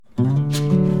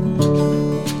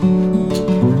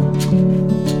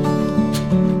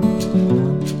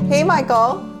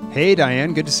Michael. Hey,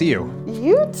 Diane. Good to see you.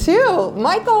 You too.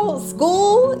 Michael,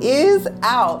 school is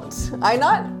out. I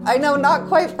know not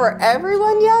quite for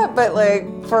everyone yet, but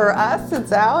for us,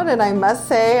 it's out. And I must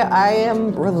say, I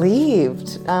am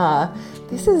relieved.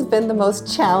 This has been the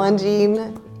most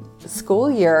challenging school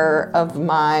year of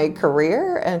my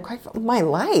career and quite my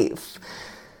life.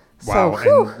 Wow.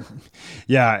 So,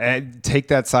 take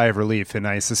that sigh of relief. And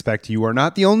I suspect you are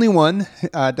not the only one,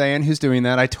 Diane, who's doing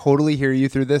that. I totally hear you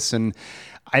through this. And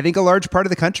I think a large part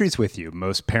of the country is with you.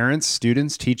 Most parents,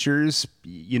 students, teachers,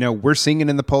 we're seeing it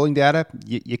in the polling data.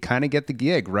 You kind of get the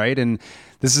gig, right? And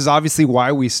this is obviously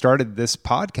why we started this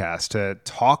podcast, to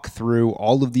talk through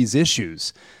all of these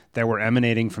issues that were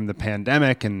emanating from the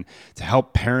pandemic and to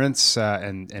help parents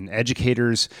and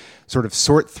educators sort of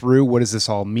sort through what does this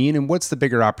all mean and what's the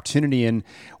bigger opportunity. And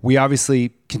we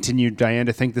obviously continue, Diane,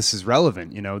 to think this is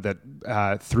relevant,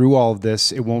 that through all of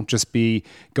this, it won't just be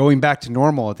going back to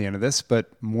normal at the end of this, but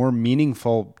more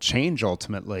meaningful change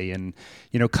ultimately. And,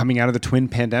 coming out of the twin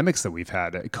pandemics that we've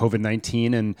had,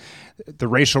 COVID-19 and the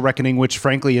racial reckoning, which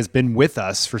frankly has been with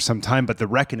us for some time, but the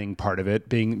reckoning part of it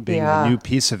being the new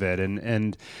piece of it.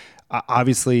 And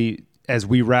obviously, as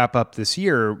we wrap up this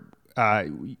year,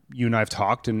 you and I have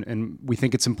talked, and we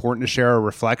think it's important to share our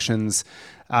reflections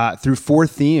through four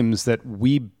themes that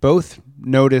we both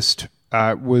noticed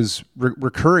was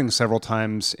recurring several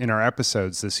times in our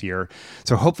episodes this year.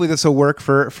 So hopefully this will work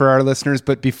for our listeners.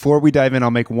 But before we dive in,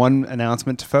 I'll make one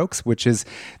announcement to folks, which is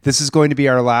this is going to be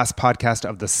our last podcast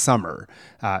of the summer.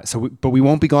 But we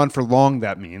won't be gone for long,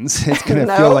 that means. It's going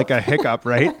to feel like a hiccup,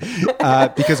 right?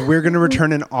 Because we're going to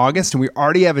return in August, and we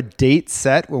already have a date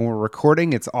set when we're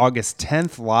recording. It's August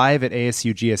 10th, live at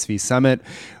ASU GSV Summit.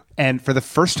 And for the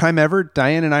first time ever,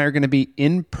 Diane and I are going to be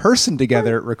in person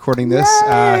together recording this.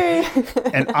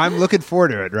 And I'm looking forward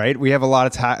to it, right? We have a lot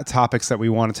of topics that we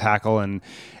want to tackle, and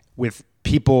with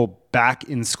people back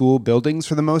in school buildings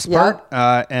for the most part.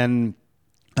 And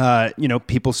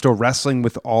people still wrestling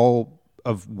with all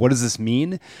of what does this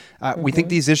mean? We think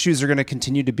these issues are going to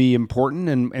continue to be important,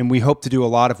 and we hope to do a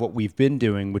lot of what we've been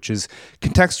doing, which is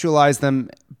contextualize them,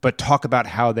 but talk about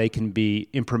how they can be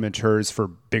imprimaturs for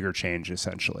bigger change,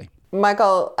 essentially.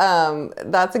 Michael,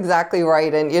 that's exactly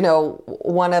right. And,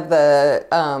 one of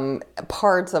the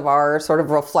parts of our sort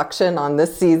of reflection on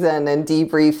this season and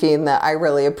debriefing that I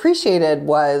really appreciated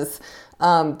was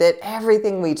that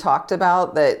everything we talked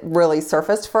about that really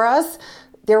surfaced for us,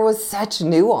 there was such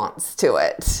nuance to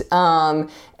it.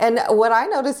 And what I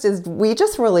noticed is we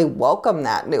just really welcome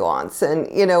that nuance. And,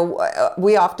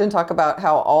 we often talk about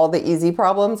how all the easy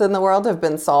problems in the world have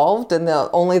been solved and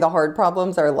only the hard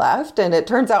problems are left. And it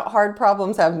turns out hard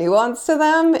problems have nuance to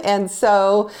them. And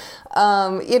so,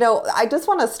 I just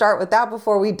want to start with that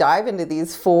before we dive into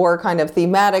these four kind of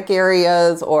thematic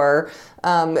areas or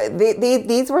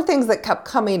these were things that kept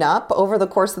coming up over the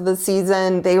course of the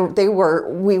season.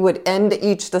 We would end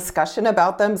each discussion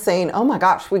about them saying, oh my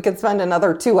gosh, we could spend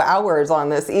another 2 hours on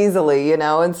this easily,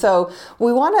 And so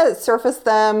we want to surface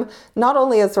them not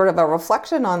only as sort of a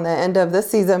reflection on the end of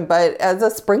this season, but as a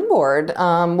springboard.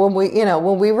 When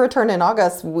we return in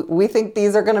August, we think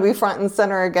these are going to be front and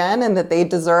center again, and that they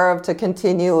deserve to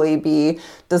continually be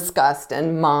discussed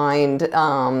and mined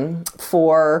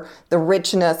for the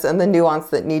richness and the nuance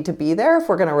that need to be there if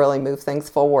we're going to really move things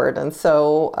forward. And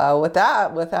so with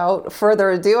that, without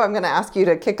further ado, I'm going to ask you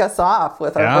to kick us off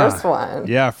with our first one.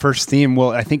 Yeah, first theme.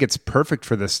 Well, I think it's perfect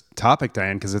for this topic,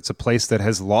 Diane, because it's a place that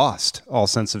has lost all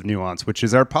sense of nuance, which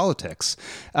is our politics.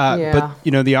 But,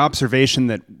 the observation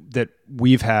that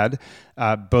we've had,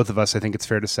 both of us, I think it's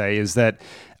fair to say, is that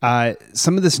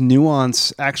some of this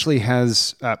nuance actually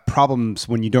has problems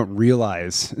when you don't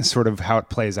realize sort of how it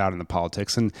plays out in the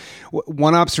politics. And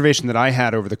one observation that I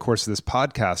had over the course of this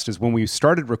podcast is when we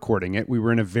started recording it, we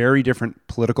were in a very different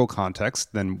political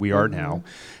context than we are now.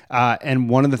 And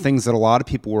one of the things that a lot of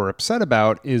people were upset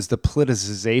about is the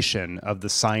politicization of the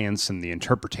science and the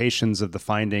interpretations of the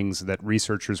findings that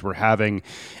researchers were having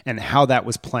and how that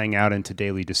was playing out into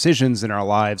daily decisions in our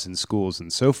lives in schools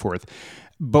and so forth.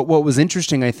 But what was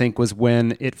interesting, I think, was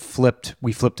when we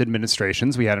flipped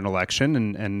administrations. We had an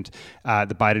election and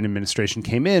the Biden administration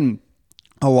came in.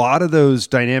 A lot of those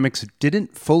dynamics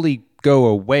didn't fully go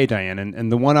away, Diane.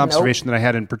 And the one observation that I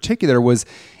had in particular was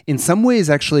in some ways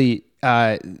actually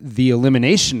the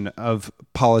elimination of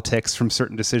politics from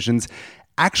certain decisions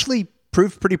actually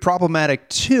proved pretty problematic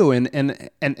too. And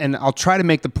I'll try to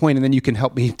make the point, and then you can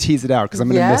help me tease it out because I'm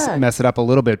going to mess it up a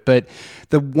little bit. But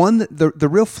the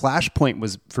real flashpoint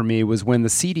was for me was when the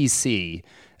CDC,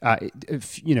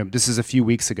 this is a few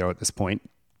weeks ago at this point,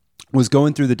 was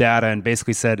going through the data and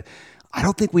basically said, I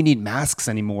don't think we need masks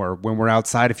anymore when we're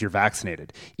outside if you're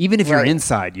vaccinated. Even if you're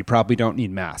inside, you probably don't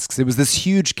need masks. It was this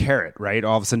huge carrot, right?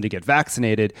 All of a sudden to get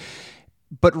vaccinated.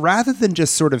 But rather than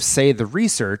just sort of say the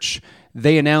research,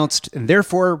 they announced, and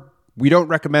therefore we don't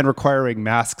recommend requiring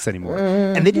masks anymore.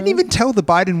 Mm-hmm. And they didn't even tell the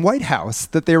Biden White House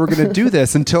that they were going to do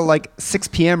this until like 6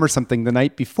 p.m. or something the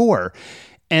night before.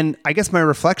 And I guess my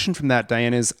reflection from that,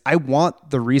 Diane, is I want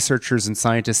the researchers and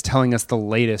scientists telling us the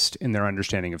latest in their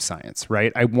understanding of science,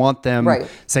 right? I want them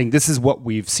saying this is what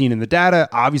we've seen in the data.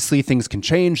 Obviously, things can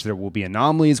change. There will be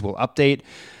anomalies. We'll update.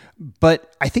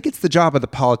 But I think it's the job of the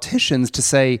politicians to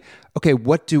say, okay,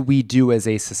 what do we do as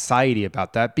a society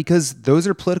about that? Because those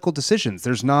are political decisions.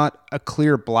 There's not a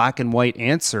clear black and white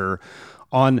answer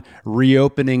on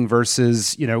reopening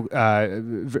versus,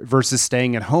 versus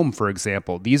staying at home, for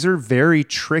example. These are very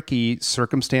tricky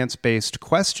circumstance-based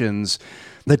questions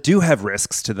that do have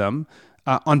risks to them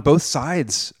on both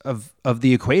sides of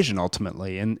the equation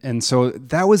ultimately. And so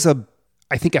that was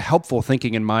I think a helpful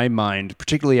thinking in my mind,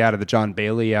 particularly out of the John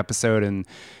Bailey episode and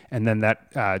then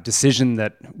that decision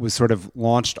that was sort of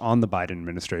launched on the Biden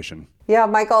administration. Yeah,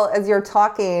 Michael, as you're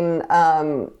talking,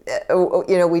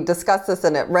 we discussed this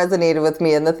and it resonated with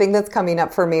me. And the thing that's coming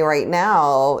up for me right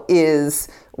now is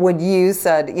when you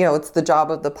said, it's the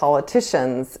job of the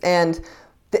politicians. And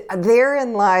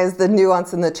therein lies the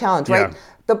nuance and the challenge, right?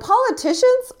 The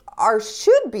politicians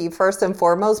should be first and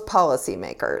foremost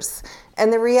policymakers.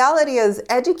 And the reality is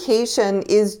education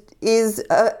is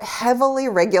a heavily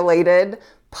regulated,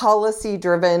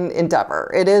 policy-driven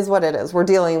endeavor. It is what it is. We're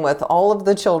dealing with all of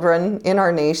the children in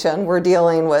our nation. We're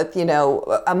dealing with,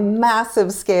 a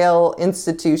massive scale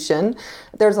institution.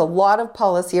 There's a lot of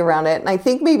policy around it. And I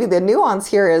think maybe the nuance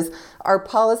here is our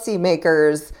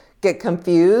policymakers get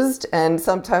confused and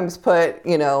sometimes put,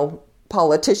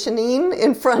 politicianing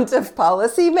in front of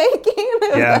policy making.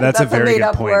 Yeah, that's a very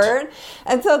good point. Word.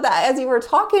 And so that, as you were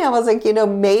talking, I was like,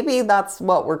 maybe that's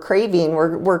what we're craving.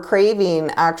 We're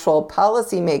craving actual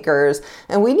policymakers,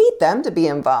 and we need them to be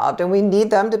involved, and we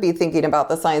need them to be thinking about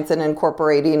the science and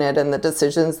incorporating it in the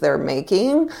decisions they're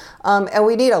making. And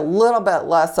we need a little bit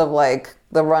less of like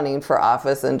the running for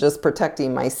office and just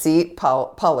protecting my seat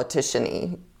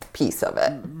politician-y piece of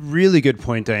it. Really good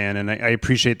point, Diane, and I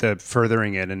appreciate the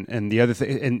furthering it. And the other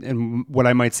thing, and what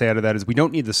I might say out of that is we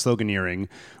don't need the sloganeering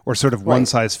or sort of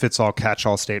one-size-fits-all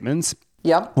catch-all statements.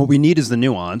 Yep. What we need is the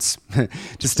nuance,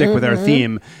 to stick with our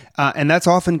theme, and that's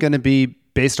often going to be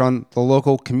based on the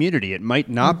local community. It might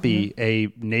not be a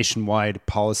nationwide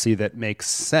policy that makes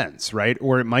sense, right?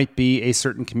 Or it might be a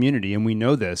certain community, and we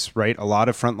know this, right? A lot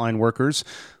of frontline workers,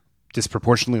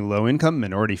 disproportionately low income,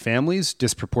 minority families,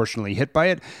 disproportionately hit by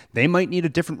it, they might need a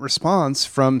different response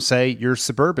from, say, your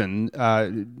suburban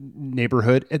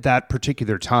neighborhood at that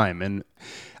particular time. And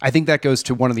I think that goes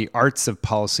to one of the arts of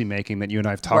policymaking that you and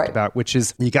I have talked about, which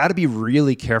is you got to be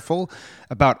really careful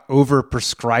about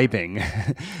over-prescribing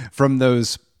from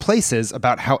those places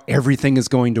about how everything is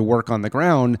going to work on the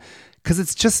ground, because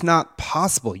it's just not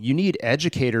possible. You need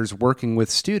educators working with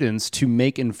students to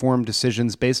make informed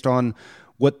decisions based on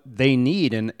what they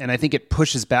need. And I think it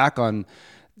pushes back on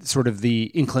sort of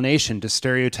the inclination to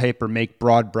stereotype or make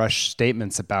broad brush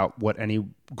statements about what any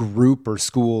group or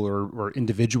school or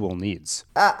individual needs.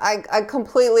 I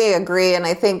completely agree. And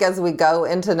I think as we go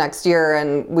into next year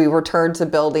and we return to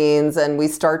buildings and we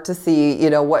start to see,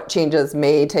 what changes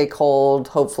may take hold,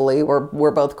 hopefully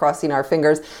we're both crossing our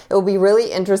fingers, it will be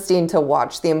really interesting to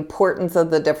watch the importance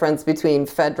of the difference between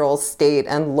federal, state,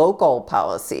 and local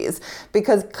policies.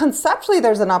 Because conceptually,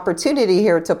 there's an opportunity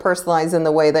here to personalize in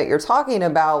the way that you're talking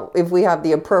about if we have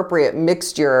the appropriate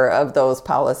mixture of those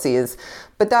policies.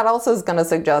 But that also is going to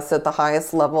suggest at the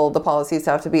highest level, the policies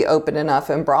have to be open enough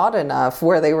and broad enough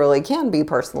where they really can be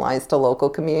personalized to local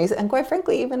communities. And quite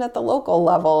frankly, even at the local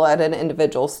level, at an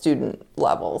individual student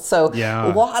level. So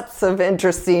lots of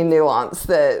interesting nuance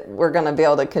that we're going to be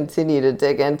able to continue to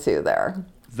dig into there.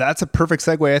 That's a perfect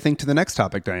segue, I think, to the next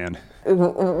topic, Diane.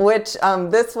 Which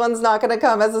this one's not going to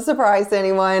come as a surprise to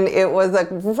anyone. It was a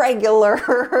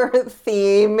regular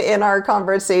theme in our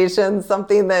conversations,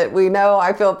 something that we know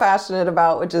I feel passionate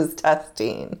about, which is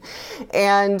testing.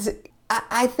 And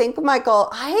I think, Michael,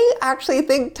 I actually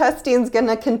think testing is going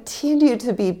to continue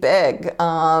to be big.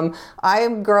 I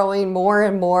am growing more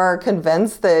and more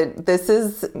convinced that this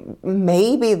is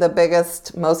maybe the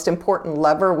biggest, most important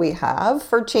lever we have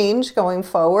for change going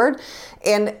forward.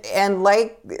 And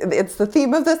like it's the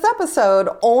theme of this episode,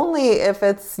 only if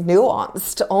it's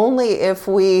nuanced, only if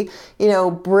we,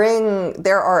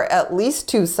 there are at least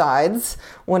two sides.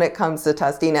 when it comes to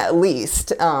testing, at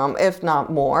least, if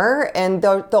not more. And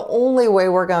the only way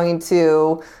we're going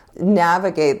to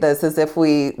navigate this is if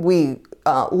we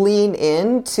lean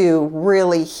into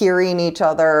really hearing each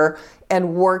other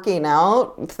and working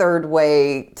out third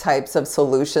way types of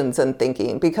solutions and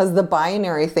thinking, because the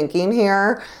binary thinking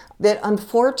here that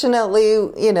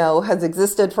unfortunately, has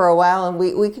existed for a while, and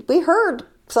we heard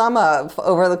some of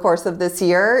over the course of this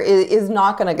year, is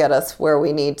not going to get us where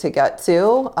we need to get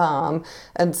to.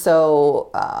 And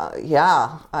so,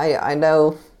 I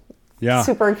know. Yeah.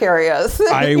 Super curious.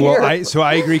 So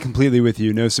I agree completely with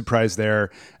you. No surprise there.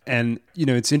 And,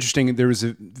 it's interesting. There was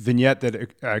a vignette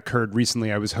that occurred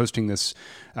recently. I was hosting this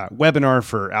webinar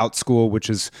for OutSchool, which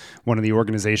is one of the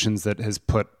organizations that has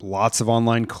put lots of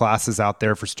online classes out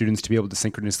there for students to be able to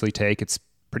synchronously take. It's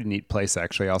pretty neat place,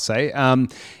 actually, I'll say.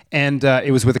 And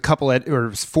it was with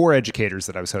four educators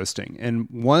that I was hosting. And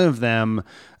one of them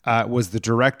was the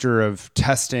director of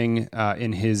testing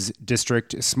in his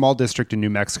district, a small district in New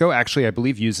Mexico. Actually, I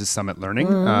believe uses Summit Learning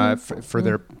for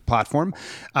their platform.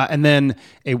 And then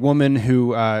a woman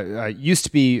who used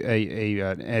to be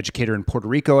an educator in Puerto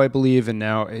Rico, I believe, and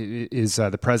now is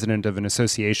the president of an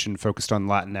association focused on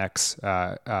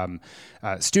Latinx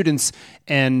students.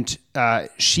 And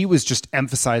she was just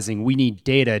emphasizing we need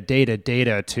data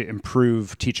to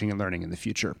improve teaching and learning in the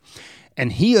future.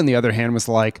 And he, on the other hand, was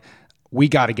like, we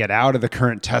got to get out of the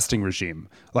current testing regime.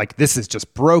 Like, this is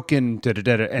just broken,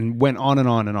 and went on and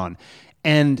on and on.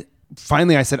 And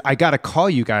finally, I said, I got to call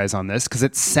you guys on this because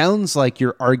it sounds like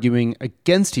you're arguing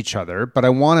against each other, but I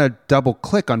want to double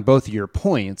click on both of your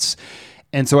points.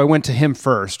 And so I went to him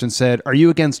first and said, are you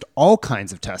against all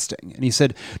kinds of testing? And he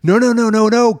said,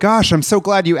 no. Gosh, I'm so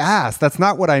glad you asked. That's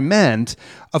not what I meant.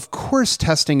 Of course,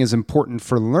 testing is important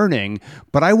for learning,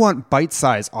 but I want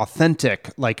bite-sized, authentic,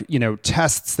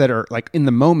 tests that are like in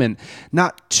the moment,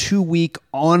 not 2-week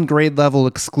on grade level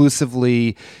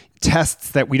exclusively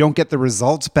tests that we don't get the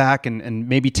results back and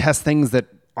maybe test things that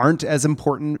aren't as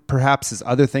important perhaps as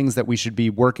other things that we should be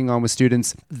working on with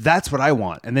students. That's what I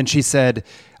want. And then she said,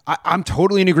 I'm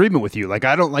totally in agreement with you. Like,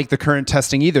 I don't like the current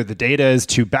testing either. The data is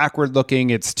too backward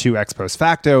looking. It's too ex post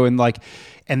facto. And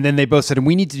then they both said, and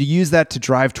we need to use that to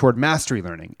drive toward mastery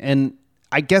learning. And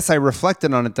I guess I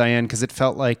reflected on it, Diane, because it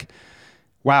felt like,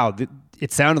 wow,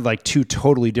 it sounded like two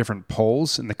totally different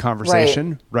poles in the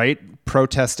conversation, right?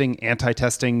 Pro-testing,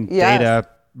 anti-testing, data,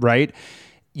 right?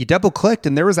 You double clicked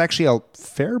and there was actually a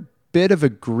fair bit of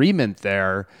agreement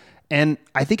there. And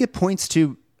I think it points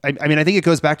to, I think it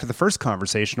goes back to the first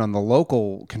conversation on the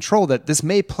local control, that this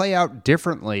may play out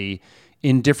differently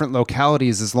in different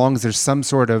localities as long as there's some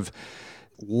sort of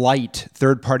light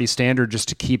third-party standard just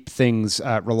to keep things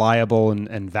reliable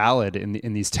and valid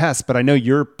in these tests. But I know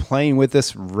you're playing with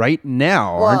this right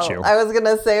now, aren't you? I was going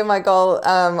to say, Michael,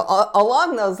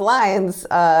 along those lines,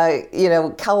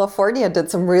 California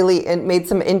made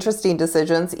some interesting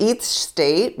decisions. Each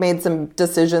state made some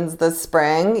decisions this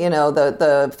spring.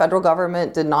 The federal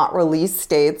government did not release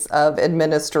states of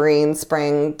administering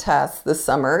spring tests this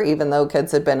summer, even though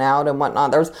kids had been out and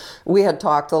whatnot. We had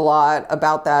talked a lot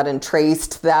about that and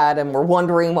traced that, and we're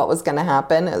wondering what was going to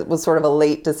happen. It was sort of a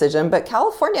late decision, but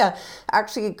California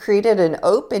actually created an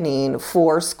opening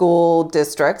for school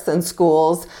districts and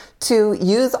schools to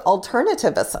use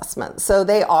alternative assessments. So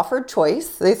they offered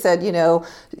choice. They said,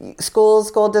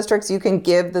 school districts, you can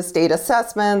give the state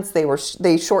assessments.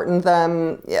 They shortened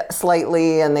them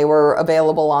slightly and they were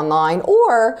available online.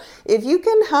 Or if you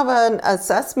can have an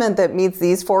assessment that meets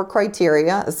these 4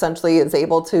 criteria, essentially is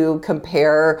able to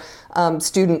compare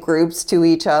student groups to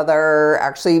each other,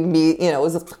 actually meet,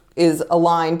 is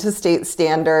aligned to state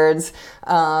standards,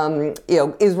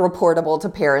 is reportable to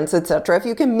parents, et cetera. If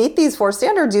you can meet these 4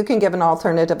 standards, you can give an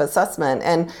alternative assessment.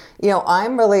 And,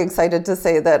 I'm really excited to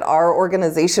say that our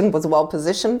organization was well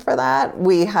positioned for that.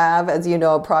 We have, as you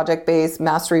know, a project-based,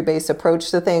 mastery-based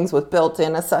approach to things with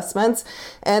built-in assessments.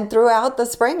 And throughout the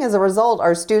spring, as a result,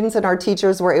 our students and our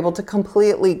teachers were able to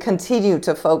completely continue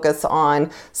to focus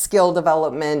on skill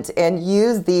development and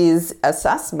use these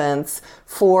assessments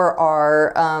for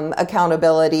our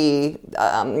accountability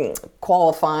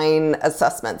qualifying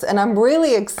assessments. And I'm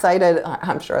really excited.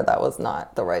 I'm sure that was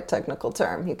not the right technical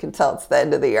term. You can tell it's the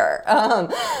end of the year. All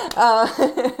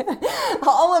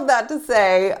of that to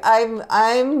say,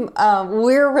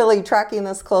 we're really tracking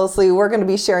this closely. We're going to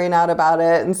be sharing out about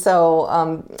it. And so,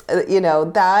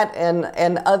 that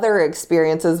and other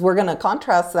experiences, we're going to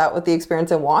contrast that with the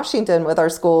experience in Washington with our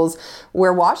schools,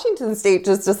 where Washington State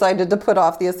just decided to put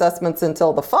off the assessments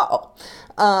until the fall.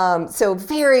 So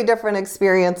very different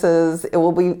experiences. It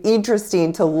will be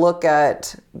interesting to look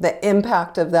at the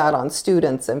impact of that on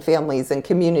students and families and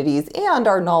communities and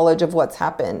our knowledge of what's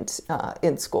happened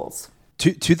in schools.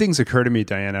 Two things occur to me,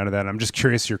 Diane, out of that. I'm just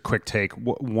curious your quick take.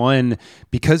 One,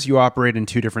 because you operate in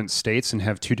two different states and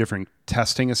have two different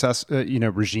testing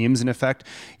regimes in effect,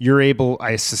 you're able,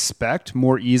 I suspect,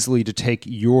 more easily to take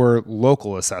your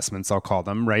local assessments, I'll call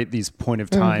them, right? These point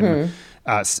of time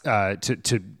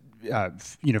to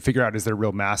figure out is there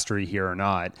real mastery here or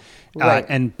not, right.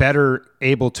 And better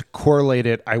able to correlate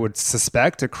it, I would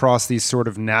suspect, across these sort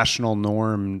of national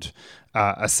normed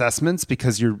assessments,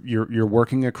 because you're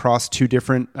working across two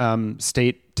different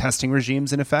state testing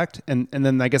regimes in effect. And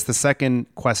then I guess the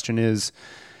second question is,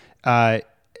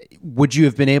 would you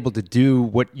have been able to do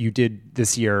what you did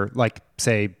this year, like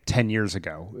say 10 years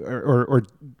ago, or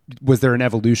was there an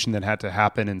evolution that had to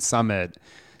happen in Summit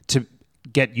to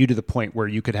get you to the point where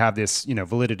you could have this,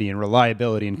 validity and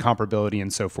reliability and comparability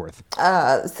and so forth?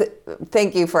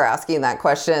 Thank you for asking that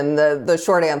question. The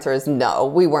short answer is no,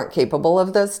 we weren't capable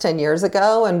of this 10 years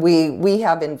ago. And we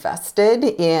have invested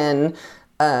in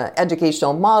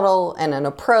educational model and an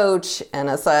approach and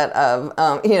a set of,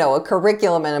 a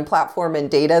curriculum and a platform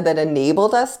and data that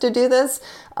enabled us to do this.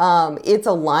 It's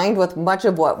aligned with much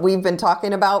of what we've been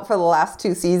talking about for the last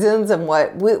two seasons and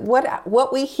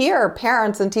what we hear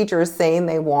parents and teachers saying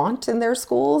they want in their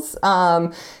schools.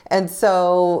 And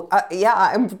so,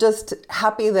 I'm just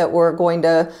happy that we're going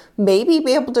to maybe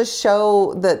be able to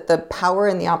show that the power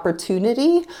and the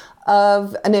opportunity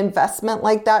of an investment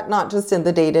like that, not just in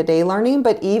the day-to-day learning,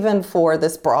 but even for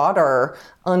this broader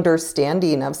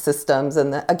understanding of systems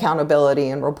and the accountability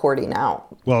and reporting out.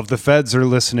 Well, if the feds are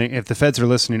listening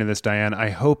to this, Diane, I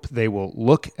hope they will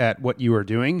look at what you are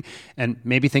doing and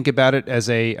maybe think about it as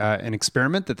an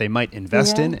experiment that they might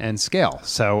invest in and scale.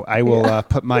 So I will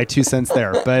put my 2 cents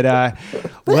there. But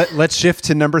let's shift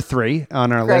to number 3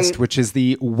 on our list, which is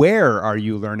the "Where are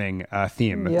you learning"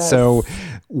 theme. Yes. So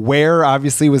where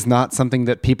obviously was not something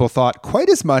that people thought quite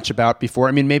as much about before.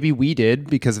 I mean, maybe we did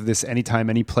because of this anytime,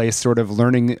 any place sort of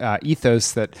learning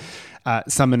ethos that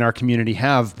some in our community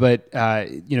have, but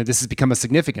this has become a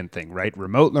significant thing, right?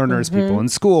 Remote learners, people in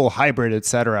school, hybrid, et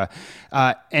cetera.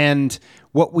 And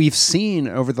what we've seen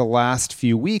over the last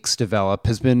few weeks develop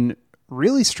has been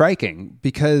really striking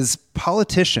because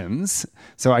politicians,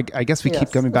 so I guess we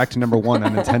keep coming back to number 1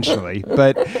 unintentionally,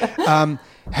 but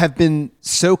have been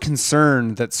so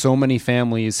concerned that so many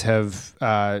families have,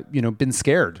 been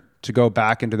scared to go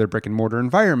back into their brick and mortar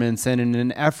environments, and in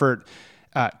an effort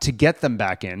to get them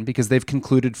back in, because they've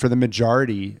concluded for the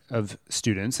majority of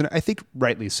students, and I think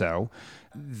rightly so,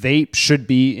 they should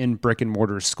be in brick and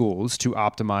mortar schools to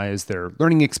optimize their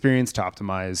learning experience, to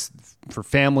optimize for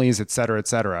families, et cetera, et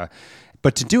cetera.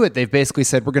 But to do it, they've basically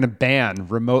said, we're going to ban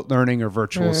remote learning or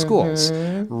virtual schools,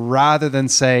 rather than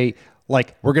say,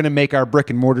 like, we're going to make our brick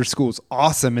and mortar schools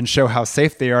awesome and show how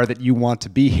safe they are that you want to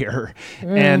be here.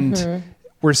 And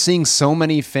we're seeing so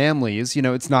many families,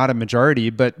 it's not a majority,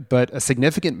 but a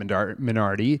significant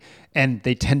minority, and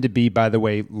they tend to be, by the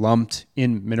way, lumped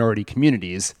in minority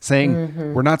communities,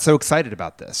 saying, we're not so excited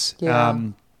about this. Yeah.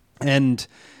 And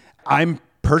I'm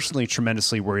personally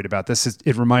tremendously worried about this.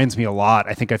 It reminds me a lot,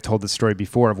 I think I've told this story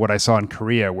before, of what I saw in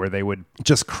Korea, where they would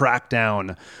just crack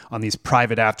down on these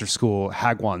private after-school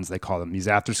hagwons, they call them, these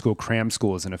after-school cram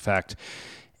schools in effect.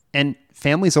 And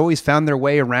families always found their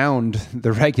way around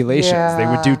the regulations. Yeah. They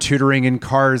would do tutoring in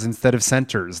cars instead of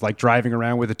centers, like driving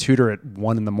around with a tutor at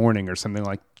 1 a.m. or something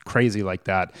like crazy like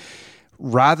that,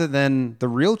 rather than the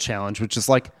real challenge, which is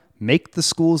like, make the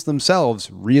schools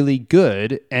themselves really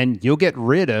good and you'll get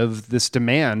rid of this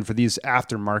demand for these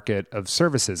aftermarket of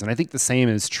services. And I think the same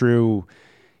is true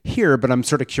here, but I'm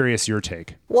sort of curious your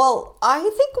take. Well, I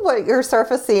think what you're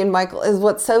surfacing, Michael, is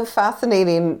what's so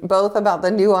fascinating, both about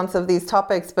the nuance of these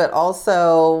topics, but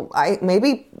also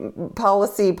maybe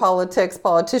politics,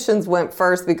 politicians went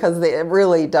first because it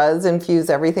really does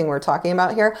infuse everything we're talking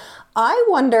about here. I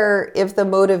wonder if the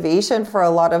motivation for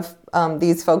a lot of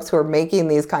these folks who are making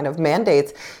these kind of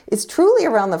mandates is truly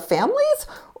around the families,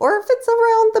 or if it's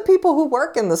around the people who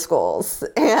work in the schools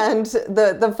and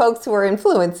the folks who are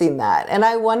influencing that. And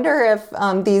I wonder if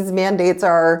these mandates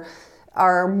are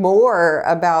more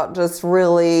about just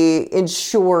really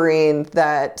ensuring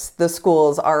that the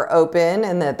schools are open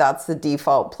and that that's the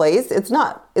default place. It's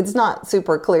not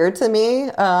super clear to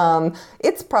me.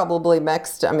 It's probably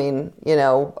mixed,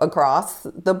 across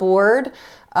the board.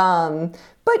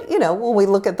 But, when we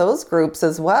look at those groups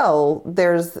as well,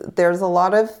 there's a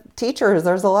lot of teachers,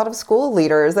 there's a lot of school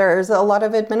leaders, there's a lot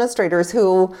of administrators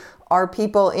who are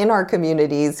people in our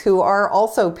communities who are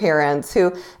also parents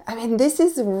who, I mean, this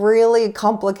is really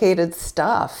complicated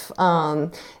stuff.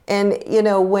 And, you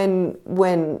know, when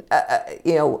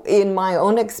you know, in my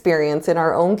own experience, in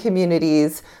our own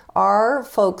communities, our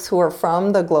folks who are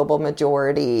from the global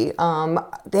majority,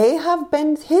 they have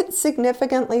been hit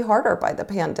significantly harder by the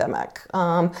pandemic.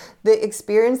 The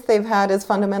experience they've had is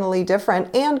fundamentally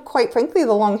different, and quite frankly,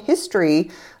 the long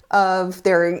history of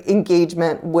their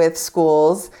engagement with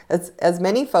schools, as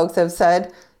many folks have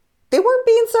said, they weren't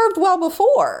being served well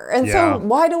before. And so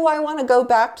why do I want to go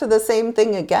back to the same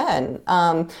thing again?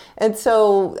 And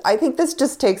so I think this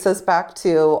just takes us back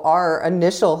to our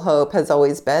initial hope has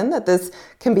always been that this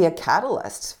can be a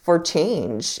catalyst for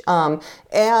change.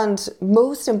 And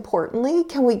most importantly,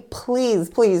 can we please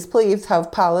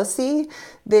have policy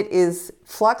that is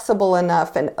flexible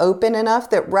enough and open enough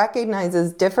that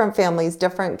recognizes different families,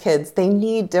 different kids, they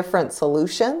need different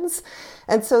solutions.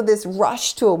 And so this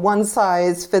rush to a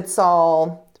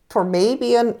one-size-fits-all for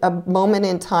maybe a moment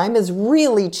in time is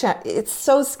really, it's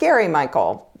so scary,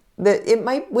 Michael, that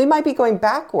we might be going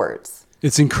backwards.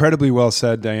 It's incredibly well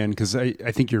said, Diane, because I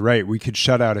think you're right. We could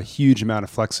shut out a huge amount of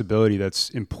flexibility that's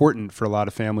important for a lot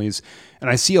of families. And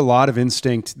I see a lot of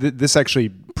instinct. This actually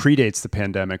predates the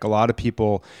pandemic. A lot of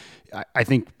people, I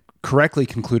think, correctly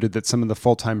concluded that some of the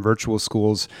full-time virtual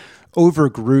schools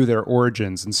overgrew their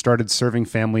origins and started serving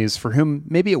families for whom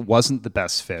maybe it wasn't the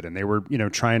best fit, and they were, you know,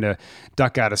 trying to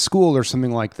duck out of school or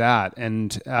something like that.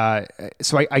 And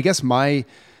so I guess my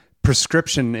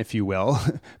prescription, if you will,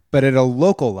 but at a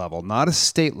local level, not a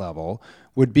state level,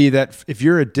 would be that if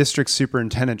you're a district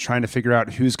superintendent trying to figure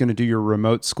out who's going to do your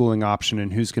remote schooling option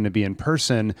and who's going to be in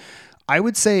person, I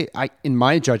would say, in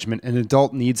my judgment, an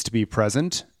adult needs to be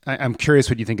present. I'm curious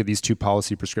what you think of these two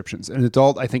policy prescriptions. An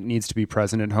adult, I think, needs to be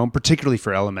present at home, particularly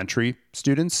for elementary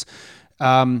students.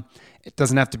 It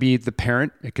doesn't have to be the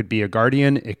parent. It could be a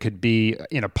guardian. It could be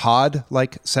in a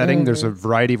pod-like setting. Mm-hmm. There's a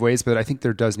variety of ways, but I think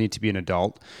there does need to be an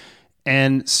adult.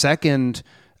 And second,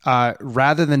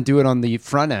 rather than do it on the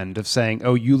front end of saying,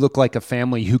 oh, you look like a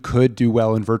family who could do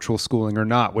well in virtual schooling or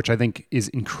not, which I think is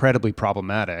incredibly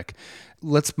problematic,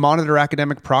 let's monitor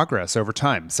academic progress over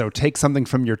time. So take something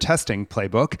from your testing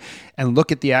playbook and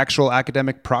look at the actual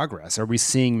academic progress. Are we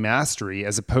seeing mastery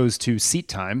as opposed to seat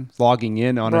time, logging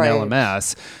in on an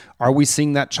LMS? Are we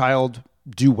seeing that child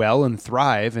do well and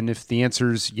thrive? And if the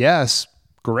answer is yes,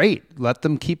 great, let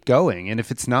them keep going. And if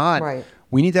it's not,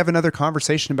 we need to have another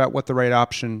conversation about what the right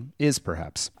option is,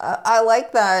 perhaps. I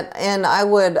like that. And I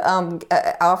would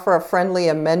offer a friendly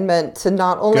amendment to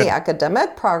not only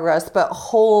academic progress, but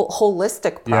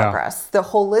holistic progress, the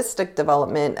holistic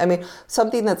development. I mean,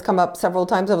 something that's come up several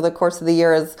times over the course of the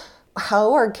year is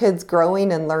how are kids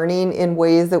growing and learning in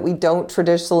ways that we don't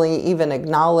traditionally even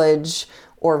acknowledge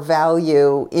or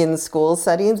value in school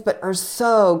settings, but are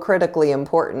so critically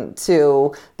important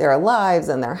to their lives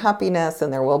and their happiness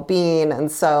and their well-being.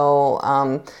 And so,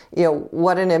 you know,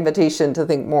 what an invitation to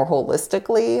think more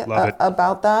holistically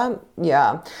about that.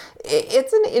 Yeah.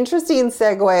 It's an interesting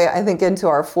segue, I think, into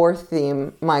our fourth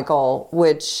theme, Michael,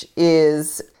 which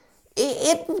is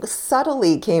it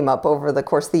subtly came up over the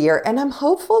course of the year, and I'm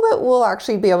hopeful that we'll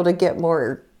actually be able to get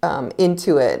more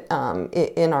into it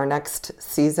in our next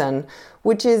season,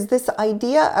 which is this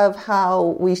idea of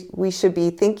how we should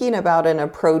be thinking about and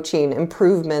approaching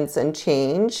improvements and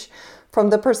change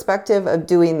from the perspective of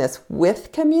doing this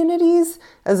with communities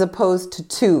as opposed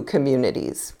to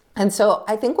communities. And so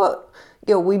I think what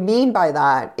we mean by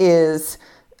that is,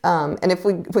 and if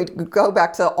we go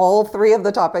back to all three of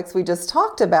the topics we just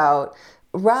talked about,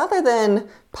 rather than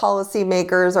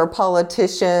policymakers or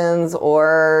politicians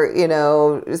or, you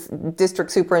know,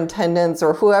 district superintendents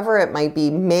or whoever it might be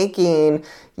making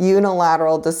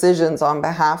unilateral decisions on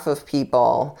behalf of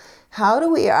people, how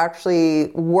do we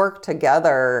actually work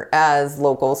together as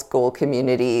local school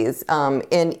communities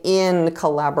and in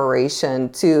collaboration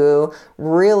to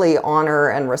really honor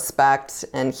and respect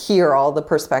and hear all the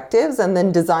perspectives and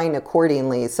then design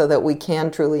accordingly so that we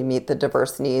can truly meet the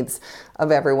diverse needs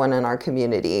of everyone in our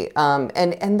community.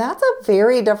 And that's a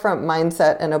very different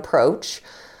mindset and approach.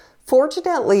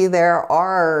 Fortunately, there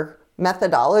are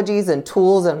methodologies and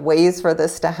tools and ways for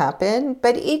this to happen,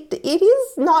 but it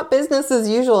is not business as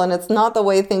usual, and it's not the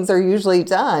way things are usually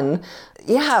done.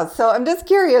 Yeah, so I'm just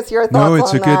curious your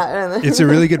thoughts on that. It's a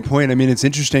really good point. I mean, it's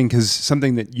interesting because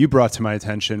something that you brought to my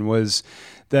attention was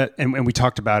that, and we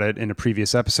talked about it in a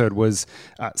previous episode, was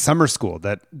summer school,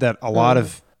 that a lot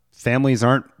of families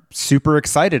aren't super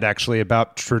excited actually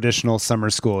about traditional summer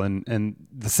school. And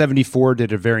the 74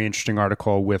 did a very interesting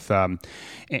article with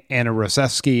Anna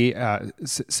Rosevsky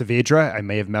Saavedra. I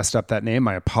may have messed up that name.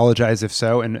 I apologize if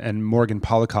so. And Morgan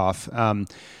Polikoff,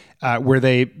 where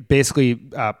they basically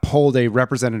polled a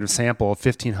representative sample of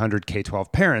 1,500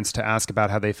 K-12 parents to ask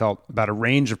about how they felt about a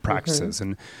range of practices. Mm-hmm.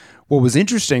 And what was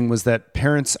interesting was that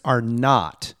parents are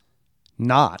not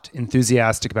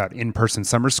enthusiastic about in-person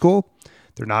summer school.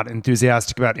 They're not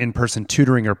enthusiastic about in-person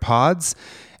tutoring or pods,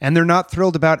 and they're not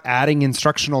thrilled about adding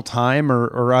instructional time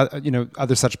or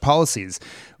other such policies.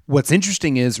 What's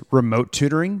interesting is remote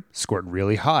tutoring scored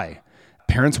really high.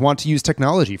 Parents want to use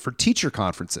technology for teacher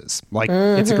conferences.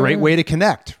 It's a great way to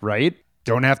connect, right?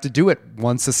 Don't have to do it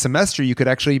once a semester. You could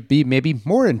actually be maybe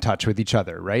more in touch with each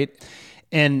other, right?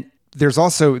 And there's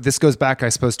also, this goes back, I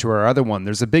suppose, to our other one.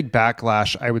 There's a big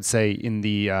backlash, I would say, in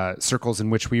the circles in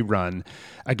which we run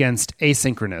against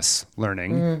asynchronous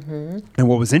learning. Mm-hmm. And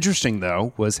what was interesting,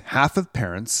 though, was half of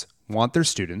parents want their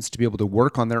students to be able to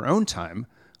work on their own time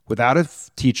without a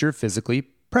teacher physically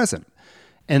present.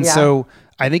 And so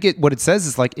I think what it says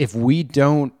is if we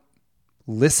don't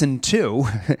listen to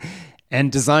and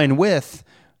design with,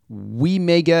 we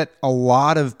may get a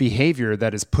lot of behavior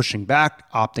that is pushing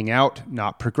back, opting out,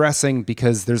 not progressing,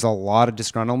 because there's a lot of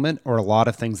disgruntlement or a lot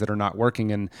of things that are not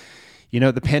working. And,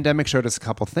 the pandemic showed us a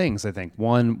couple things, I think.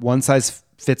 One size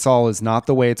fits all is not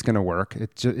the way it's going to work.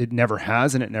 It never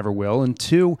has and it never will. And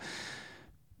two,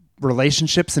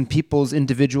 relationships and people's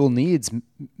individual needs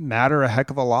matter a heck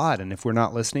of a lot. And if we're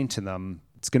not listening to them,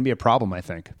 it's going to be a problem, I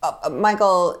think.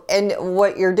 Michael, and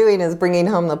what you're doing is bringing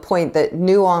home the point that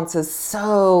nuance is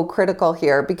so critical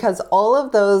here, because all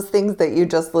of those things that you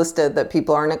just listed that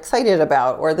people aren't excited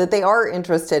about or that they are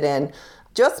interested in,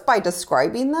 just by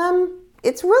describing them,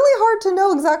 it's really hard to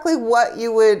know exactly what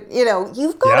you would,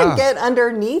 you've got to get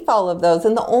underneath all of those.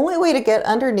 And the only way to get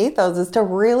underneath those is to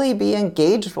really be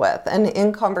engaged with and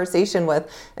in conversation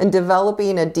with and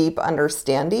developing a deep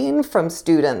understanding from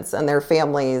students and their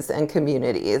families and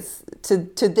communities to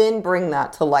then bring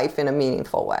that to life in a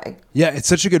meaningful way. Yeah, it's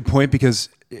such a good point, because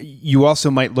you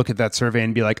also might look at that survey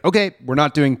and be like, okay, we're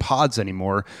not doing pods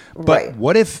anymore. But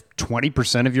what if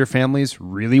 20% of your families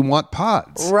really want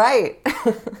pods? Right.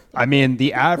 I mean,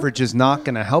 the average is not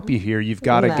going to help you here. You've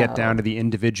got to get down to the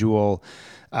individual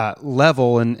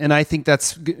level. And I think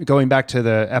that's going back to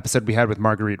the episode we had with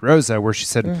Marguerite Rosa, where she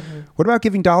said, what about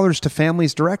giving dollars to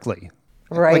families directly?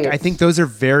 Right. I think those are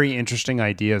very interesting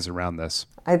ideas around this.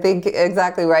 I think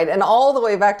exactly right. And all the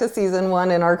way back to season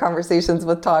 1 in our conversations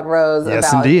with Todd Rose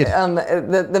about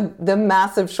the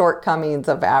massive shortcomings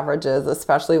of averages,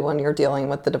 especially when you're dealing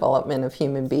with the development of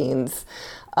human beings,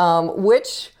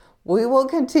 which we will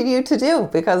continue to do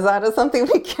because that is something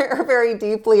we care very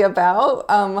deeply about.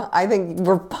 I think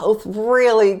we're both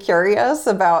really curious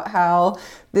about how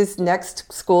this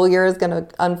next school year is going to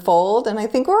unfold. And I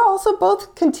think we're also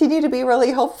both continue to be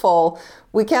really hopeful.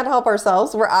 We can't help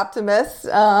ourselves. We're optimists.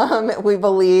 We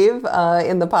believe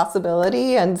in the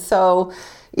possibility. And so,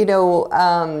 we're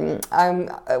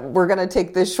going to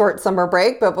take this short summer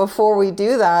break. But before we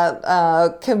do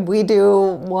that, can we do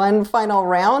one final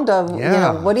round of,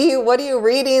 what are you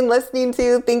reading, listening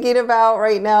to, thinking about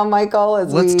right now, Michael?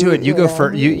 Let's do it. You go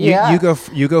first.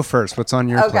 You go first. What's on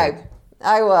your plate? Okay,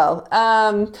 I will.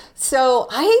 So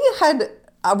I had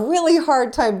a really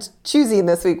hard time choosing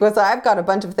this week because I've got a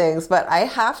bunch of things, but I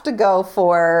have to go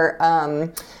for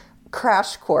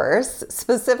Crash Course,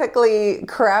 specifically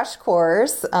Crash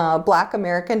Course, Black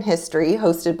American History,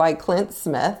 hosted by Clint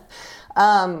Smith.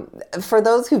 For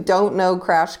those who don't know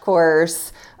Crash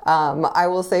Course, I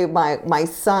will say my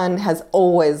son has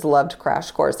always loved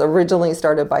Crash Course, originally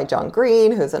started by John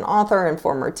Green, who's an author and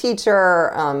former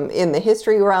teacher in the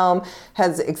history realm,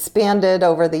 has expanded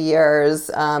over the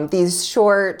years. These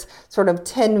short, sort of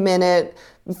 10-minute,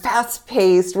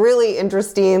 fast-paced, really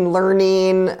interesting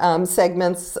learning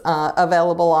segments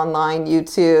available online,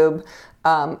 YouTube.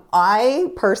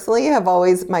 I personally have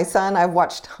always, I've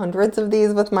watched hundreds of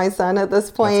these with my son at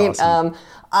this point. That's awesome.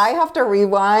 I have to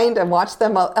rewind and watch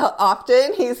them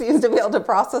often. He seems to be able to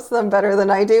process them better than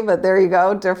I do, but there you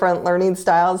go, different learning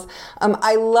styles.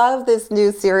 I love this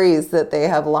new series that they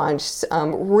have launched,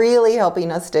 really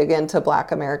helping us dig into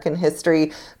Black American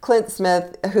history. Clint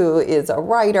Smith, who is a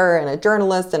writer and a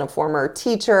journalist and a former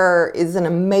teacher, is an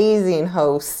amazing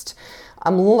host.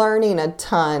 I'm learning a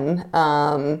ton.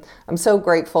 I'm so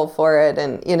grateful for it.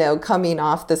 And, coming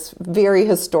off this very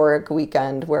historic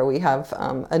weekend where we have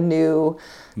a new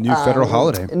federal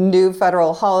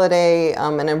holiday.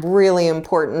 And a really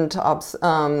important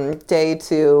day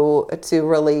to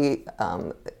really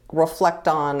reflect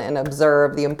on and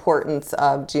observe the importance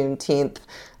of Juneteenth,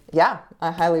 yeah,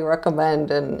 I highly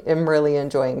recommend and am really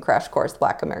enjoying Crash Course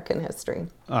Black American History.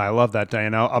 Oh, I love that,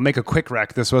 Diane. I'll make a quick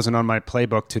rec. This wasn't on my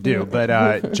playbook to do,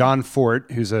 but John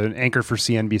Fort, who's an anchor for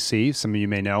CNBC, some of you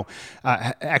may know,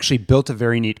 actually built a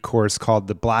very neat course called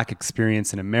The Black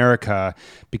Experience in America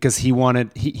because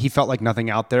he felt like nothing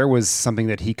out there was something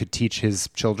that he could teach his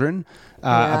children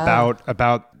about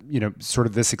sort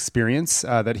of this experience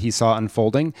that he saw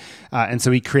unfolding. And so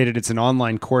he created, it's an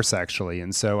online course actually.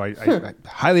 And so I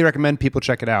highly recommend people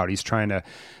check it out. He's trying to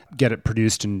get it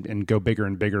produced and go bigger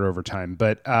and bigger over time.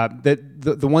 But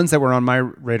the ones that were on my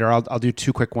radar, I'll do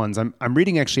two quick ones. I'm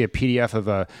reading actually a PDF of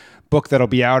a book that'll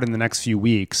be out in the next few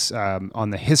weeks on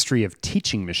the history of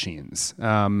teaching machines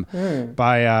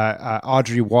by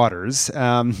Audrey Waters.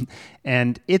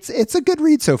 And it's a good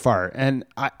read so far. And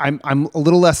I'm a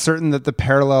little less certain that the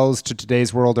parallels to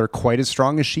today's world are quite as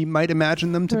strong as she might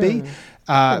imagine them to be.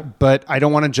 But I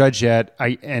don't want to judge yet.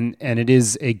 And it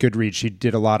is a good read. She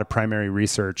did a lot of primary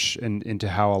research into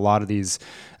how a lot of these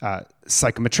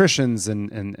psychometricians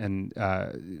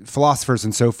and philosophers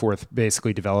and so forth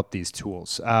basically developed these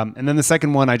tools. And then the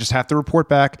second one, I just have to report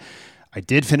back. I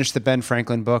did finish the Ben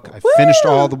Franklin book. I finished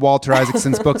all the Walter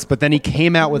Isaacson's books, but then he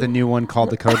came out with a new one called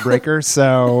The Codebreaker.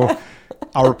 So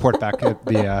I'll report back at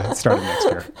the start of next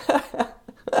year.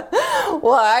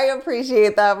 Well, I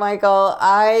appreciate that, Michael.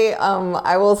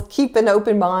 I will keep an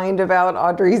open mind about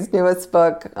Audrey's newest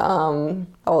book.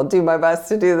 I will do my best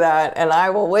to do that, and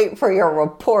I will wait for your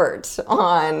report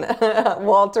on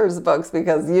Walter's books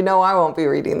because I won't be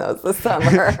reading those this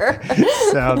summer.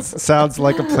 Sounds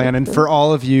like a plan. And for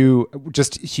all of you,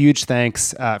 just huge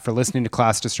thanks for listening to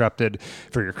Class Disrupted,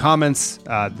 for your comments,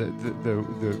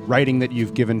 the writing that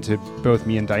you've given to both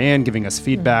me and Diane, giving us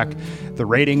feedback. The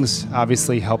ratings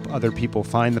obviously help other people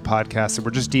find the podcast, and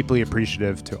we're just deeply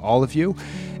appreciative to all of you.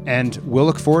 And we'll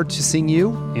look forward to seeing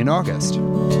you in August.